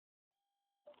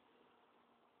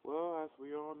Well, as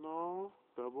we all know,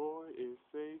 the boy is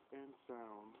safe and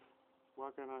sound.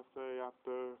 What can I say?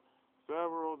 After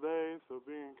several days of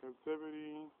being in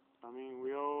captivity, I mean,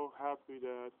 we all happy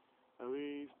that at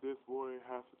least this boy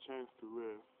has a chance to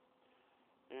live.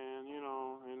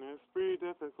 And it's pretty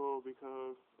difficult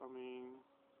because, I mean,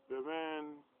 the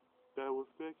man that was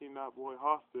taking that boy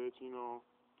hostage,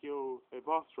 killed a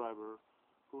bus driver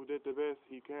who did the best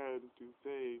he can to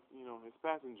save, his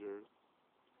passengers.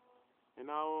 And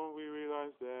now we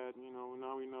realize that,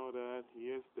 now we know that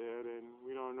he is dead, and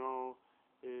we don't know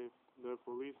if the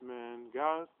policeman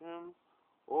got him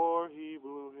or he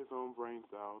blew his own brains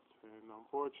out. And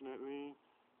unfortunately,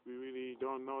 we really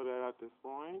don't know that at this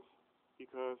point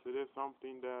because it is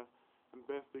something that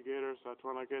investigators are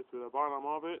trying to get to the bottom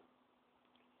of it.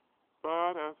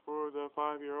 But as for the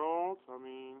 5-year-old, I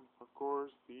mean, of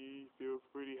course, he feels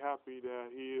pretty happy that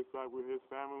he is back with his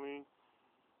family.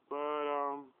 But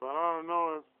I don't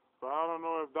know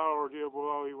if that ordeal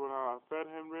will even affect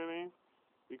him really,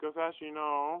 because as you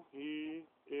know, he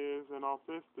is an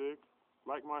autistic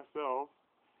like myself,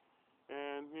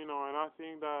 and I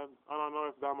think that I don't know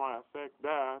if that might affect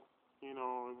that, in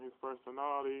his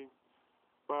personality.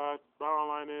 But bottom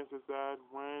line is that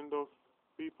when those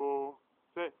people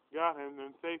got him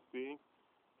in safety,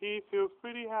 he feels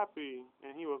pretty happy,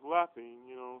 and he was laughing.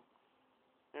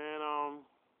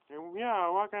 And yeah,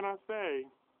 what can I say?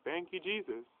 Thank you,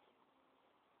 Jesus.